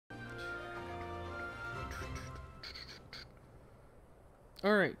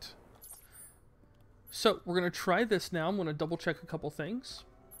All right. So we're going to try this now. I'm going to double check a couple things.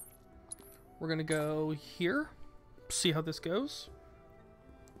 We're going to go here. See how this goes.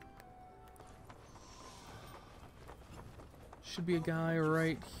 Should be a guy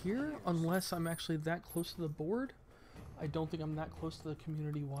right here, unless I'm actually that close to the board. I don't think I'm that close to the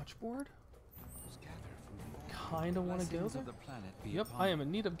community watch board. Kind of want to go there. Yep, I am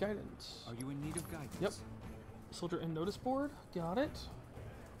in need of guidance. Are you in need of guidance? Yep. Soldier and notice board. Got it.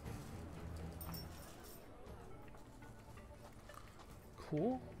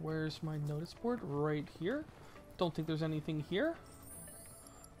 Cool. Where's my notice board? Right here. Don't think there's anything here.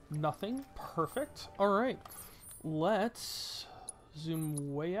 Nothing. Perfect. All right. Let's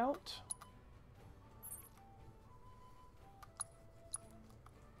zoom way out.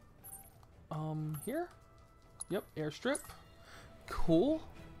 Here? Yep, airstrip. Cool.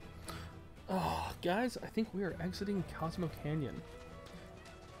 Oh, guys, I think we are exiting Cosmo Canyon.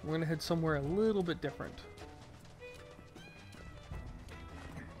 We're gonna head somewhere a little bit different.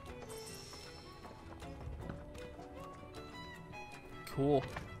 Cool.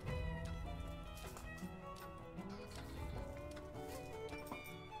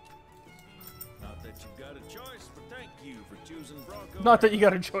 Not that you got a choice, but thank you for choosing Bronco. Not that you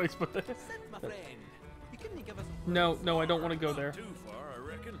got a choice, but My friend, you couldn't give us a no, I don't want to go there. Too far, I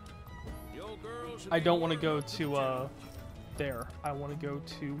reckon. The old girl should I be don't want to go word to there. I want to go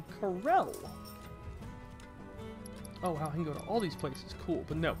to Corel. Oh wow, I can go to all these places. Cool,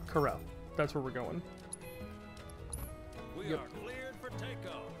 but no, Corel. That's where we're going. We Yep. are cleared for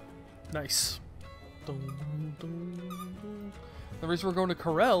takeoff. Nice. Dun, dun, dun. The reason we're going to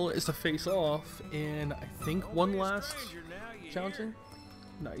Corel is to face off in, I think, one last Stranger now, you challenging. hear?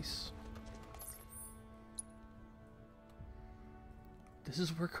 Nice. This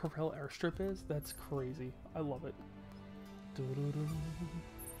is where Corel Airstrip is? That's crazy. I love it.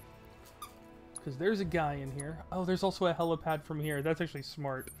 Because there's a guy in here. Oh, there's also a helipad from here. That's actually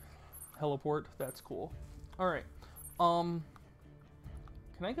smart. Heliport. That's cool. Alright. Can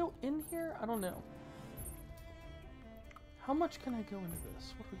I go in here? I don't know. How much can I go into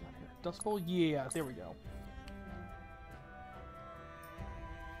this? What do we got here? Dust Bowl? Yeah, there we go.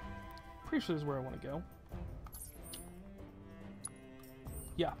 Pretty sure this is where I want to go.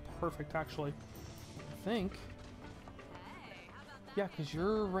 Yeah, perfect, actually. I think. Yeah, because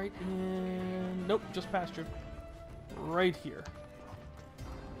you're right in... Nope, just past you. Right here.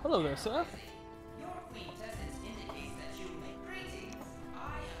 Hello there, Seth. Your quintessence indicates that you make greetings.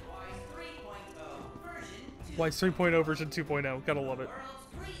 I am Wise 3.0 version 2. Wise 3.0 version 2.0. Gotta love it. World's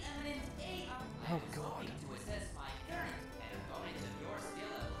preeminent AI. Oh, God. To assess my current and opponent of your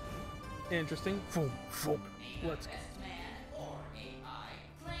skill level. Interesting. Boom, boom. Name Let's the go. best man or AI.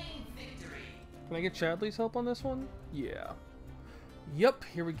 Claim victory. Can I get Chadley's help on this one? Yeah. Yep,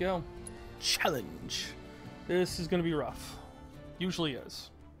 here we go. Challenge. This is going to be rough. Usually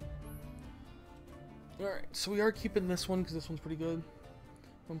is. Alright, so we are keeping this one because this one's pretty good.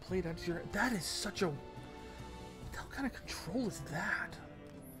 When played out your... That is such a... What the hell kind of control is that?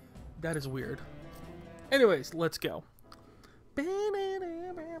 That is weird. Anyways, let's go.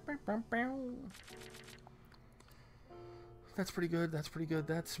 That's pretty good. That's pretty good.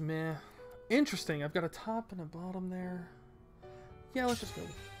 That's meh. Interesting. I've got a top and a bottom there. Yeah, let's just go.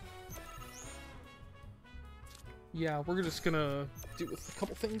 Yeah, we're just gonna do with a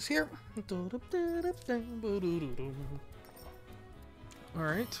couple things here.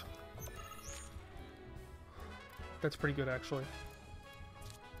 Alright. That's pretty good, actually.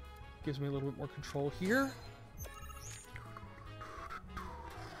 Gives me a little bit more control here.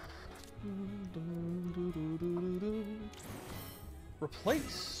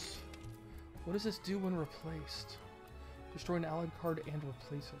 Replace. What does this do when replaced? Destroy an allied card and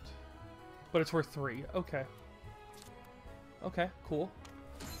replace it. But it's worth 3. Okay. Okay, cool.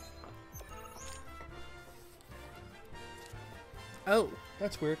 Oh,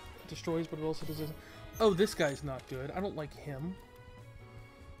 that's weird. It destroys, but it also does... Oh, this guy's not good. I don't like him.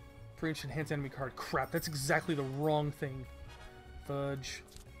 For each enhanced enemy card. Crap, that's exactly the wrong thing. Fudge.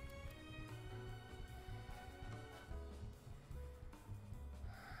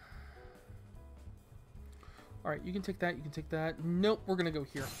 Alright, you can take that, you can take that. Nope, we're gonna go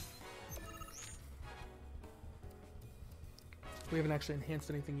here. We haven't actually enhanced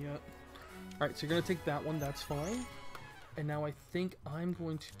anything yet. Alright, so you're gonna take that one, that's fine. And now I think I'm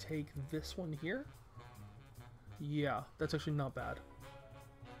going to take this one here. Yeah, that's actually not bad.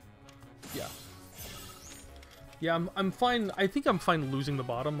 Yeah. Yeah, I'm fine. I think I'm fine losing the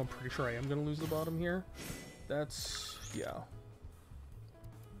bottom. I'm pretty sure I am gonna lose the bottom here. That's... yeah.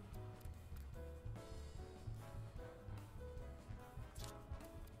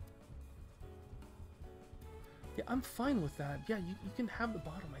 I'm fine with that. Yeah, you can have the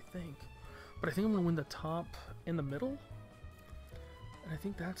bottom, I think. But I think I'm going to win the top and the middle. And I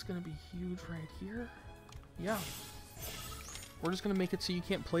think that's going to be huge right here. Yeah. We're just going to make it so you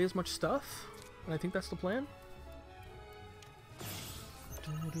can't play as much stuff. And I think that's the plan.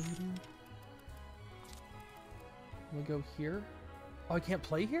 I'm going to go here. Oh, I can't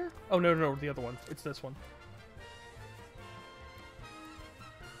play here? Oh, no, the other one. It's this one.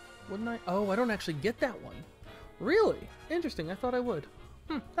 Wouldn't I? Oh, I don't actually get that one. Really? Interesting. I thought I would.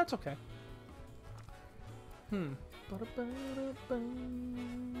 That's okay.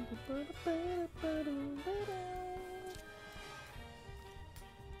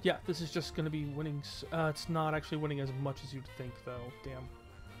 Yeah, this is just going to be winning. It's not actually winning as much as you'd think, though. Damn.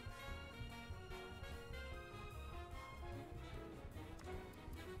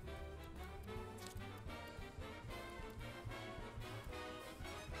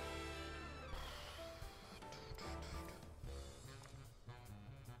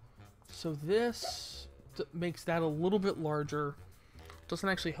 So this makes that a little bit larger. Doesn't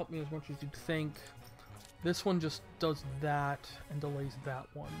actually help me as much as you'd think. This one just does that and delays that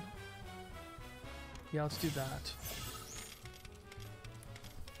one. Yeah, let's do that.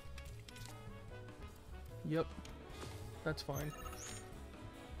 Yep. That's fine.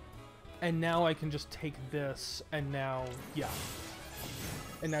 And now I can just take this, and now, yeah.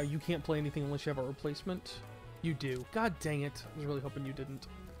 And now you can't play anything unless you have a replacement. You do. God dang it. I was really hoping you didn't.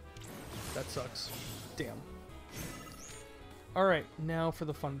 That sucks. Damn. Alright, now for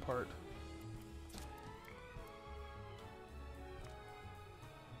the fun part.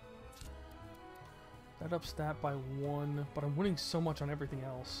 That ups that by 1, but I'm winning so much on everything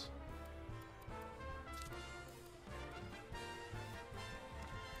else.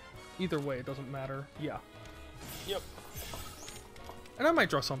 Either way, it doesn't matter. Yeah. Yep. And I might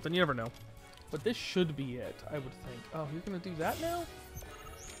draw something, you never know. But this should be it, I would think. Oh, you're gonna do that now?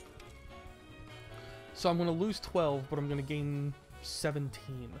 So I'm going to lose 12, but I'm going to gain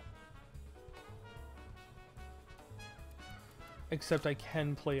 17. Except I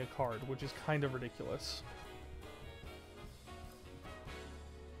can play a card, which is kind of ridiculous.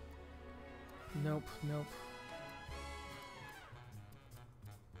 Nope, nope.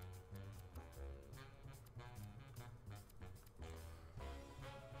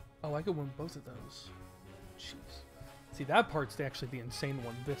 Oh, I could win both of those. Jeez. See, that part's actually the insane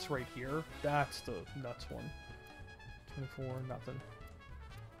one. This right here, that's the nuts one. 24, nothing.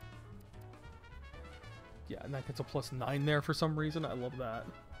 Yeah, and that gets a +9 there for some reason. I love that.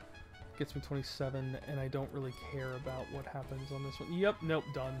 Gets me 27, and I don't really care about what happens on this one. Yep, nope,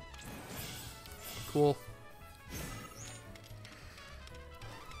 done. Cool.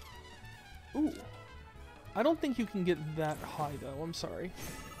 Ooh. I don't think you can get that high, though. I'm sorry.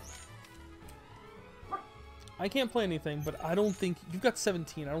 I can't play anything, but I don't think... You've got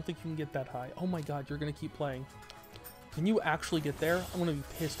 17. I don't think you can get that high. Oh my god, you're going to keep playing. Can you actually get there? I'm going to be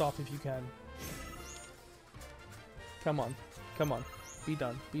pissed off if you can. Come on. Come on. Be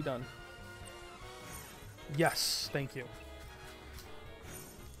done. Be done. Yes. Thank you.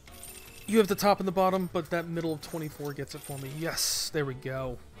 You have the top and the bottom, but that middle of 24 gets it for me. Yes. There we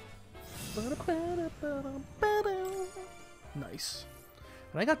go. Nice.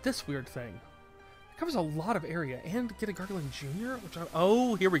 And I got this weird thing. Covers a lot of area, and get a Gargling Jr., which I...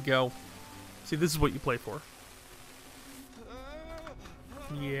 Oh, here we go. See, this is what you play for.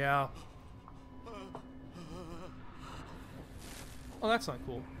 Yeah. Oh, that's not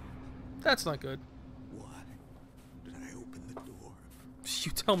cool. That's not good. Why did I open the door?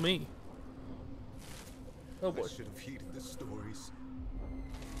 You tell me. Oh boy. I should have heeded the stories.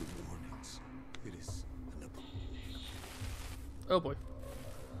 The warnings. It is an Oh boy.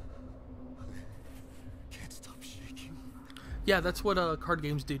 Yeah, that's what card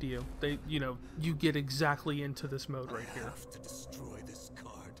games do to you. They, you know, you get exactly into this mode right here. I have to destroy this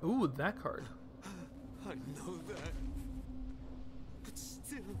card. Ooh, that card. I know that. But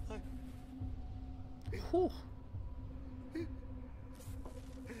still, Whew.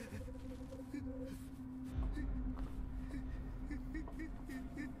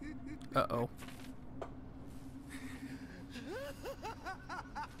 Uh-oh.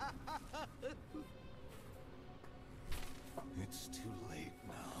 It's too late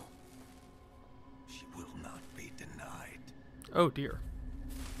now. She will not be denied. Oh dear.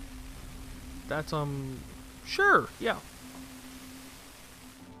 That's, sure, yeah.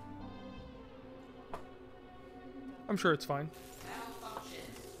 I'm sure it's fine.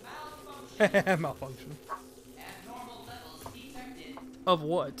 Malfunction. Malfunction. Abnormal levels detected. Of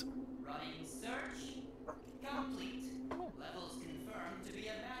what? Running search. Complete. Levels confirmed to be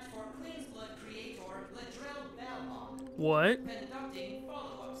a match for Queen's Blood creator Ladrell Bell. What? Conducting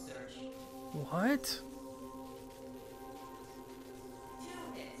follow-up search. What? 2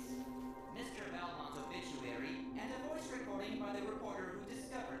 hits. Mr. Valmont's obituary and a voice recording by the reporter who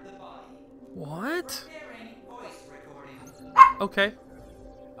discovered the body. What? Preparing voice recording. Okay.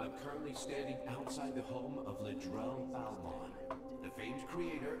 I'm currently standing outside the home of Ledrell Valmont, the famed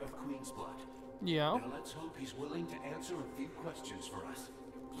creator of Queen's Blood. Yeah. Now let's hope he's willing to answer a few questions for us.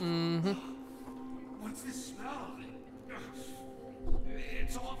 Mm-hmm. What's this smell?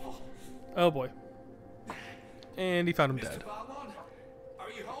 It's awful. Oh boy. And he found him Mr. dead. Valmont, are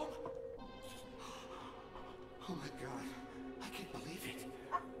you home? Oh my god, I can't believe it.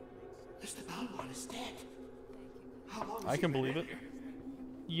 Mr. Valmont is dead. How long has I he can been believe in it. here?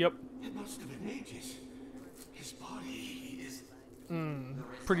 Yep. It must have been ages. His body is...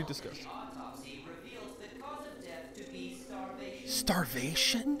 Pretty disgusting. Autopsy reveals the cause of death to be starvation.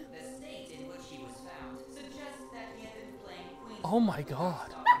 Starvation? The state in which he was found suggests that he had been playing Queen's Oh my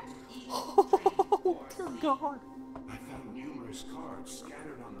god. Oh dear god. I found numerous cards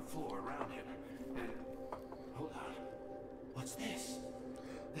scattered on the floor around him. And... hold on. What's this?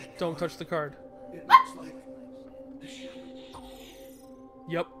 That Don't card, touch the card. it looks like... the shadow.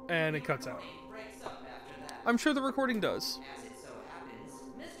 Yep, and it cuts out. breaks up after that. I'm sure the recording does. As it so happens,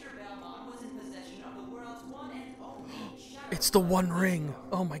 Mr. Belmont was in possession of the world's one and only shadow. It's the One Ring.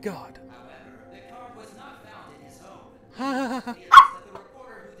 Oh my god. However, the card was not found in his home. I It appears that the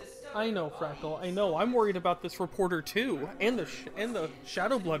reporter who discovered know, the body Fractal. I know. I'm worried about this reporter too, and the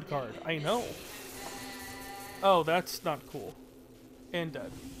Shadow Blood card. I know. Oh, that's not cool. And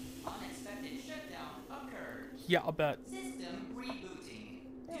dead. unexpected shutdown occurred. Yeah, I'll bet. System rebooting.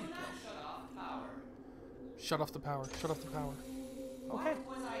 Do not shut off power. Shut off the power. Shut off the power. Okay.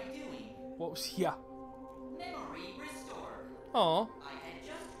 What was I doing? What was? Yeah. Memory restored. Aw. I had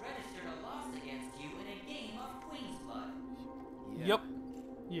just registered a loss against you in a game of Queen's Blood. Yep.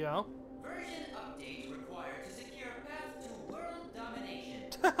 Yeah. Version update required to secure path to world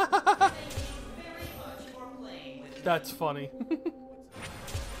domination. Thank you very much for playing with me. That's funny.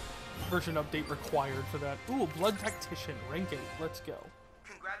 Version update required for that. Ooh, Blood Tactician, rank 8. Let's go.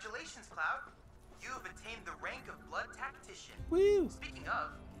 Congratulations, Cloud. You have attained the rank of Blood Tactician. Woo! Speaking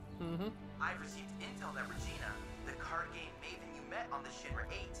of, Mm-hmm. I've received intel that Regina, the card game maven you met on the Shinra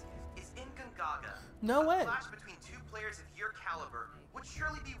 8, is in Gongaga. No way. A clash between 2 players of your caliber would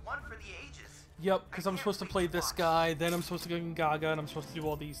surely be one for the ages. Yep, because I'm I supposed to can't play wait to this watch. guy, then I'm supposed to go in Gaga, and I'm supposed to do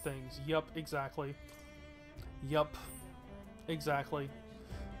all these things. Yep, exactly. Yep. Exactly.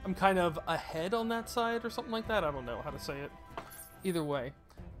 I'm kind of ahead on that side or something like that. I don't know how to say it. Either way,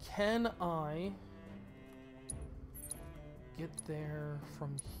 can I get there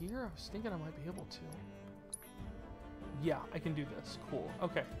from here? I was thinking I might be able to. Yeah, I can do this. Cool.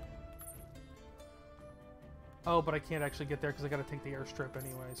 Okay. Oh, but I can't actually get there because I got to take the airstrip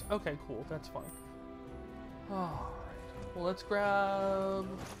anyways. Okay, cool. That's fine. Alright. Well, let's grab...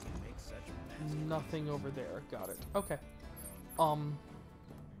 nothing over there. Got it. Okay.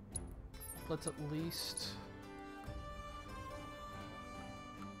 Let's at least...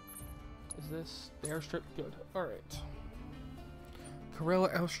 Is this the airstrip? Good. Alright.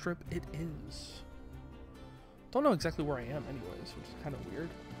 Corella airstrip it is. Don't know exactly where I am anyways, which is kind of weird.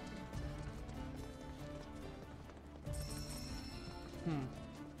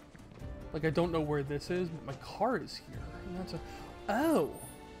 Like, I don't know where this is, but my car is here. And that's a... Oh!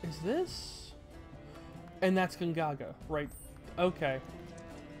 Is this? And that's Gongaga, right? Okay.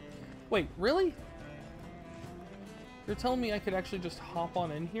 Wait, really? You're telling me I could actually just hop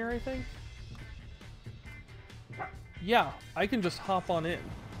on in here, I think? Yeah, I can just hop on in.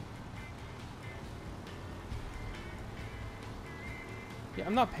 Yeah,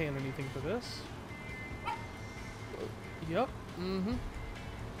 I'm not paying anything for this. Yep, mm-hmm.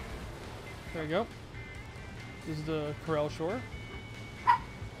 There you go. This is the Corel Shore.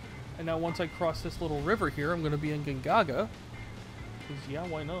 And now once I cross this little river here, I'm going to be in Gongaga. Because, yeah,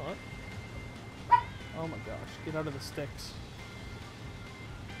 why not? Oh my gosh, get out of the sticks.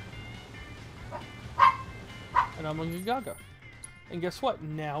 And I'm in Gongaga. And guess what?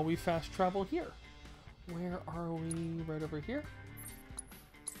 Now we fast travel here. Where are we? Right over here.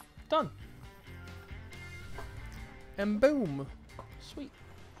 Done. And boom. Sweet.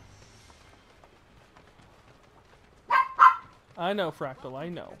 I know, Fractal, I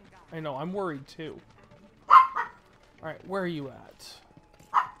know. I know, I'm worried too. Alright, where are you at?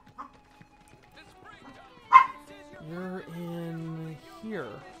 You're in here.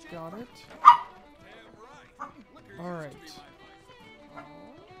 Got it. Alright.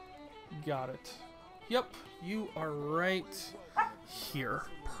 Got it. Yep, you are right here.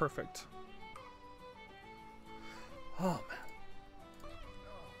 Perfect. Oh, man.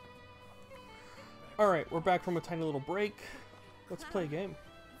 Alright, we're back from a tiny little break. Let's play a game.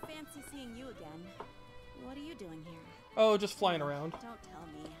 Fancy seeing you again. What are you doing here? Oh, just flying around. Don't tell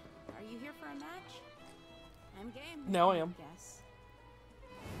me. Are you here for a match? I'm game. Now I am. Yes.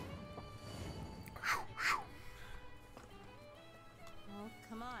 Well,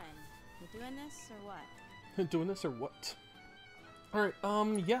 come on. You doing this or what? Doing this or what? Alright,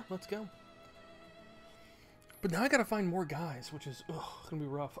 yeah, let's go. But now I gotta find more guys, which is, gonna be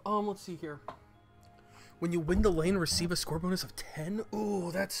rough. Let's see here. When you win the lane, receive a score bonus of 10?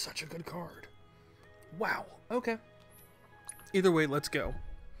 Ooh, that's such a good card. Wow, okay. Either way, let's go.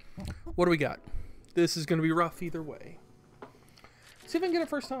 What do we got? This is gonna be rough either way. See if I can get it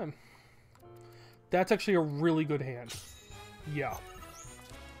first time. That's actually a really good hand. Yeah.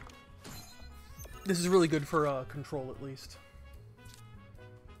 This is really good for control, at least.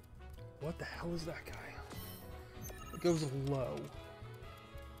 What the hell is that guy? It goes low.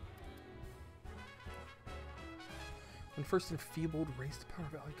 When first enfeebled, raise the power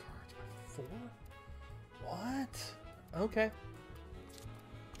value cards by 4? What? Okay.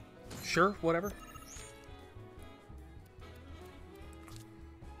 Sure, whatever.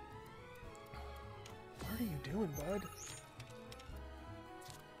 What are you doing, bud?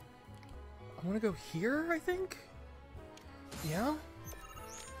 I want to go here, I think? Yeah?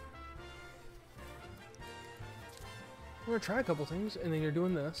 We're gonna try a couple things, and then you're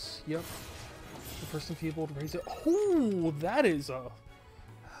doing this. Yep. The first enfeebled, raise it. Oh, that is a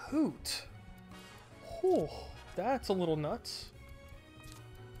hoot. Oh, that's a little nuts.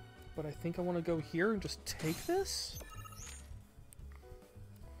 But I think I want to go here and just take this.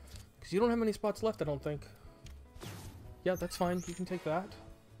 Because you don't have many spots left, I don't think. Yeah, that's fine. You can take that.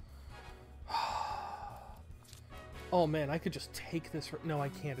 Oh man, I could just take this. No, I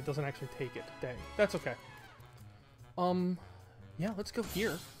can't. It doesn't actually take it. Dang. That's okay. Yeah, let's go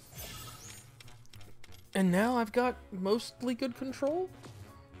here. And now I've got mostly good control?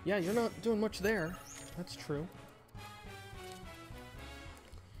 Yeah, you're not doing much there. That's true.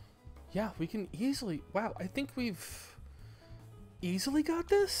 Yeah, we can easily... Wow, I think we've easily got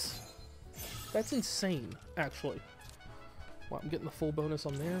this? That's insane, actually. Wow, I'm getting the full bonus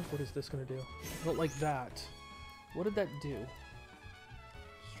on there. What is this going to do? I don't like that. What did that do?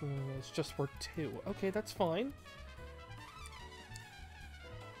 It's just worth 2. Okay, that's fine.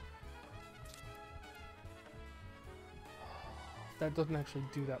 That doesn't actually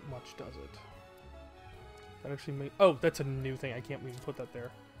do that much, does it? That actually may... Oh, that's a new thing. I can't even put that there.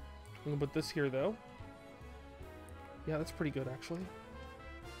 I'm gonna put this here, though. Yeah, that's pretty good, actually.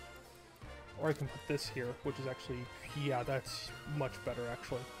 Or I can put this here, which is actually... Yeah, that's much better,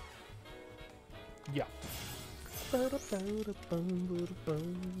 actually. Yeah.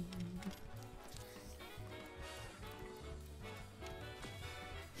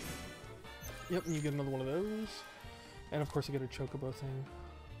 Yep, and you get another one of those. And of course I get a chocobo thing.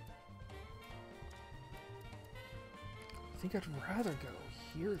 I think I'd rather go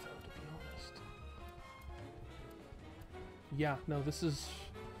here, though, to be honest. Yeah, no, this is...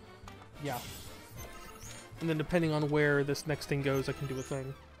 Yeah. And then depending on where this next thing goes, I can do a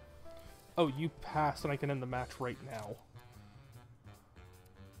thing. Oh, you passed, and I can end the match right now.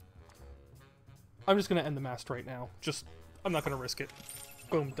 I'm just going to end the match right now. Just, I'm not going to risk it.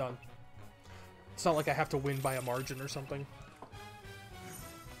 Boom, done. It's not like I have to win by a margin or something.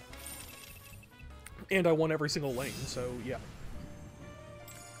 And I won every single lane, so yeah.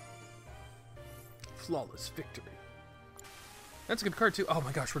 Flawless victory. That's a good card, too. Oh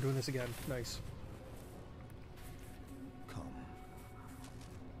my gosh, we're doing this again. Nice. Come.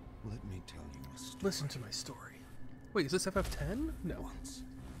 Let me tell you a story. Listen to my story. Wait, is this FF10? No. Once,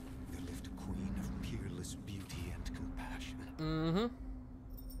 there lived a queen of peerless beauty and compassion. Mm-hmm.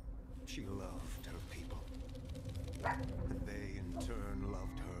 She loved her people. And they, in turn,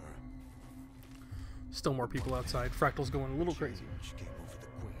 loved her. Still more people outside. Fractal's going a little crazy. Change came over the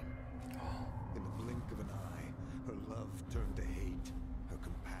queen. In the blink of an eye, her love turned to hate, her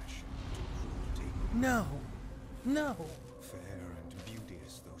compassion to cruelty. No. No. Fair and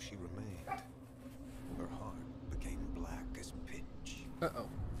beauteous though she remained, her heart became black as pitch. Uh-oh.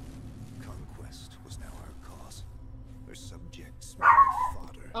 Conquest was now her cause. Her subjects were her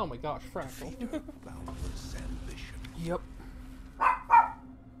fodder. Oh my gosh, Fractal. Feed her boundless ambition. Yep.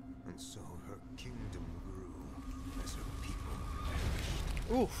 And so her kingdom grew as her people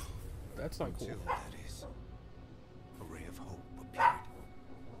perished. Oof. That's not cool. Until, that is, a ray of hope appeared.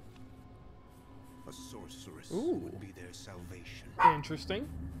 A sorceress Ooh. would be their salvation. Interesting.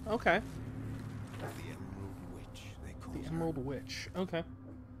 Okay. The Emerald Witch, they called The her. Emerald Witch. Okay.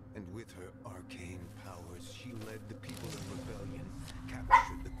 And with her arcane powers as she led the people in rebellion,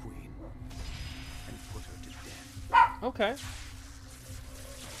 captured the queen, and put her to death. Okay.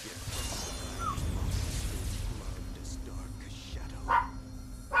 Yet from the blood as dark as shadow,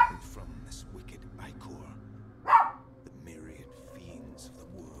 and from this wicked ichor, the myriad fiends of the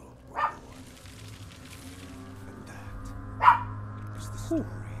world were born. And that is the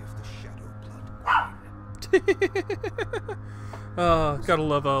story of the Shadow Blood Queen. Gotta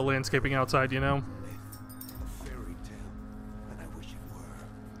love landscaping outside, you know? Myth, a fairy tale, and I wish it were.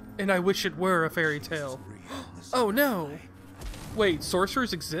 And I wish it were a fairy tale. Oh no! Wait,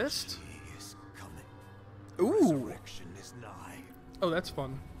 sorcerers exist? He is coming. Ooh! Resurrection is nigh. Oh, that's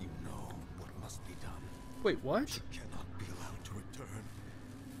fun. You know what must be done. Wait, what? Cannot be allowed to return.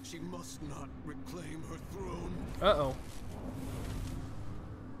 She must not reclaim her throne. Uh-oh.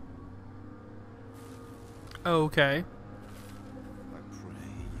 Okay. I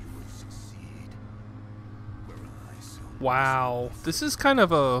pray you will succeed. Were I so Wow. This is kind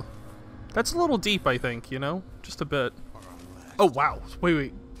of a... That's a little deep, I think, you know? Just a bit. are our last Oh, wow.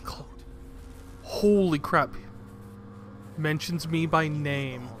 Wait. Holy crap. Mentions me by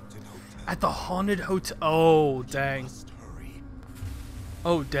name. haunted hotel. At the haunted hotel. Oh, dang. Must hurry.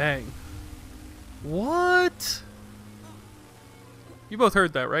 Oh, dang. What? You both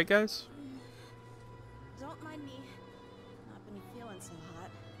heard that, right, guys? Don't mind me. Not been feeling so hot.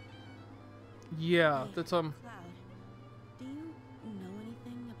 Yeah, Hey, that's, Cloud, do you know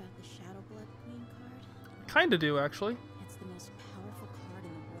anything about the Shadow Blood Queen card? kinda do, actually. It's the most powerful card in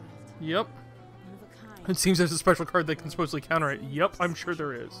the world. Yep. One of a kind. It seems there's a special card that can supposedly counter it. Seems Yep, there's I'm a sure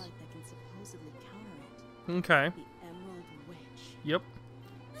there special is. card that can supposedly counter it. Okay. The Emerald Witch. Yep.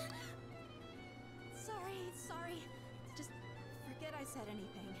 Sorry. Just forget I said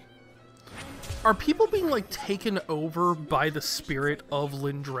anything. Are people being, like, taken over by the spirit of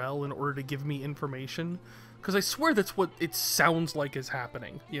Lindrell in order to give me information? Because I swear that's what it sounds like is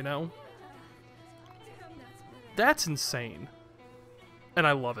happening, you know? That's insane. And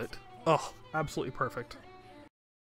I love it. Oh, absolutely perfect.